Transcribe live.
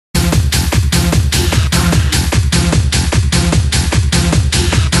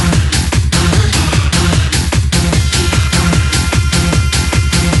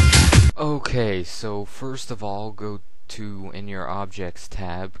Okay, so first of all, go to in your Objects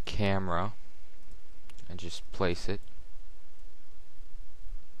tab, Camera, and just place it.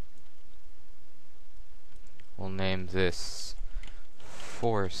 We'll name this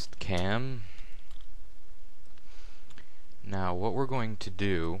Forest Cam. Now, what we're going to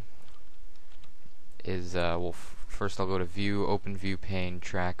do is, first I'll go to View, Open View Pane,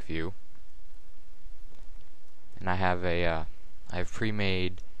 Trackview, and I have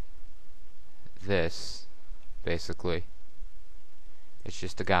pre-made this. Basically, it's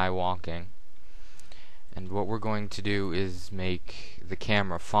just a guy walking, and what we're going to do is make the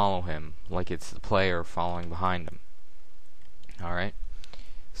camera follow him like it's the player following behind him. Alright,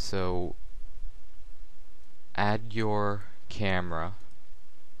 so add your camera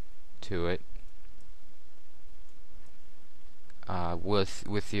to it.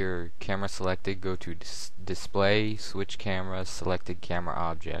 With your camera selected, go to Display, Switch Camera, Selected Camera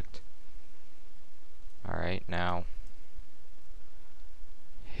Object. Alright, now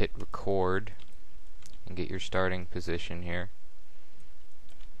hit record and get your starting position here.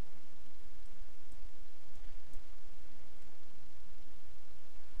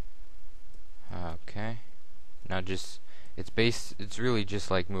 Okay. Now it's really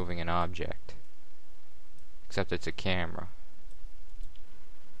just like moving an object, except it's a camera.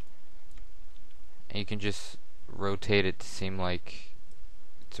 And you can just rotate it to seem like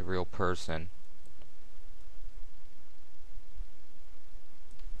it's a real person.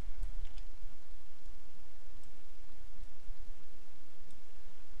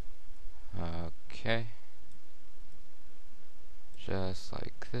 Okay, just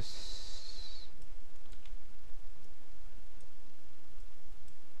like this.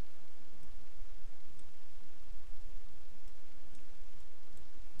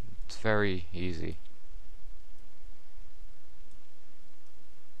 It's very easy.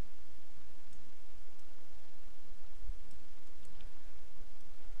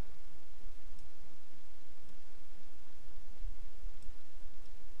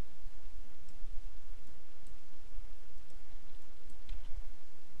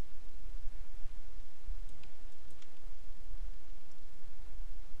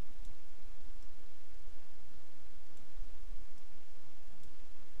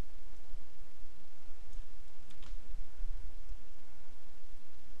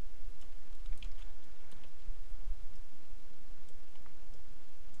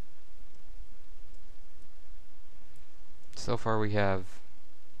 So far we have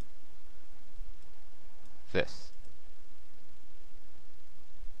this.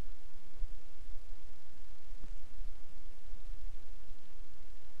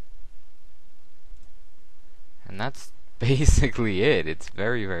 And that's basically it. It's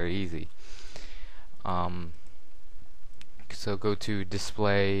very, very easy. So go to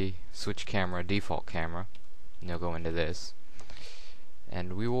Display, Switch Camera, Default Camera, and you'll go into this.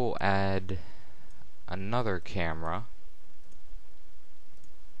 And we will add another camera.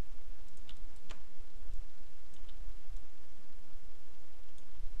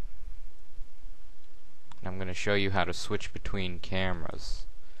 And I'm going to show you how to switch between cameras.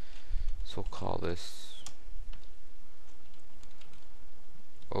 So we'll call this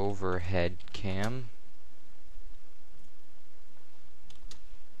Overhead Cam.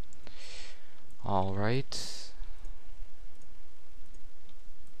 Alright.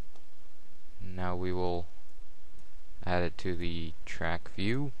 Now we will add it to the track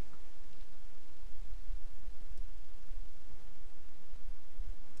view.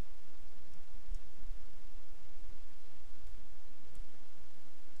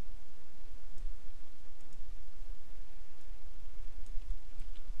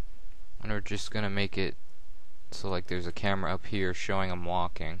 And we're just gonna make it so like there's a camera up here showing him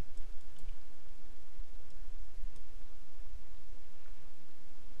walking.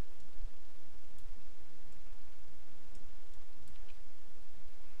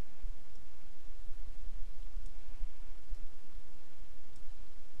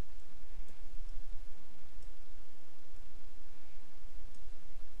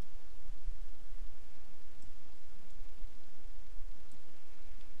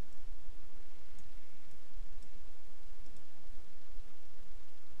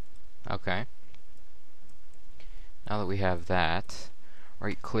 Okay. Now that we have that,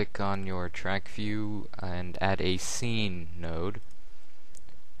 right click on your track view and add a scene node.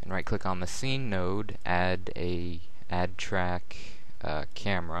 And right click on the scene node, add track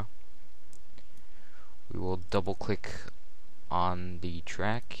camera. We will double click on the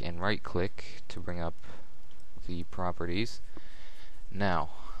track and right click to bring up the properties. Now,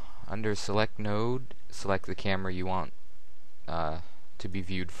 under select node, select the camera you want to be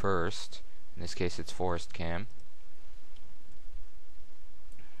viewed first, In this case it's forest cam.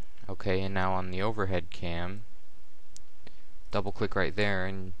 Okay, and now on the overhead cam, double click right there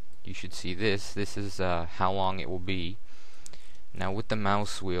and you should see this. This is how long it will be. Now with the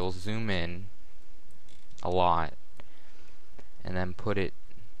mouse wheel, zoom in a lot and then put it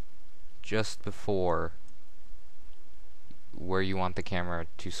just before where you want the camera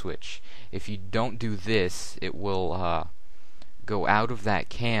to switch. If you don't do this, it will go out of that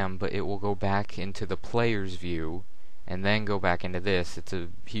cam, but it will go back into the player's view and then go back into this. It's a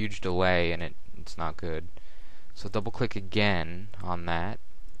huge delay and it's not good. So double click again on that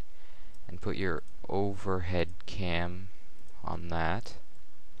and put your overhead cam on that.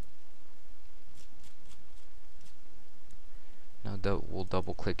 Now we'll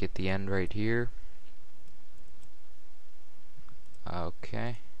double click at the end right here.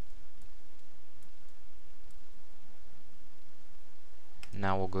 Okay.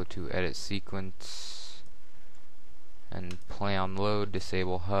 Now we'll go to edit sequence and play on load,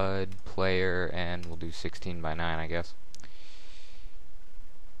 disable HUD, player, and we'll do 16 by 9 I guess.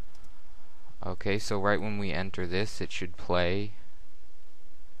 Okay, so right when we enter this it should play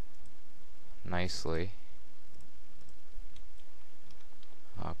nicely.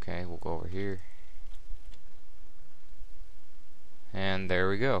 Okay, we'll go over here. And there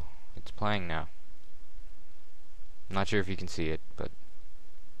we go. It's playing now. I'm not sure if you can see it, but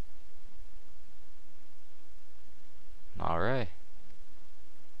alright.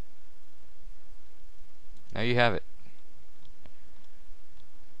 Now you have it.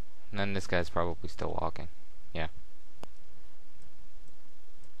 And then this guy's probably still walking. Yeah.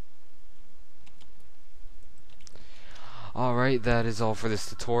 Alright, that is all for this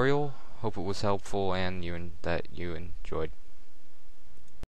tutorial. Hope it was helpful and that you enjoyed.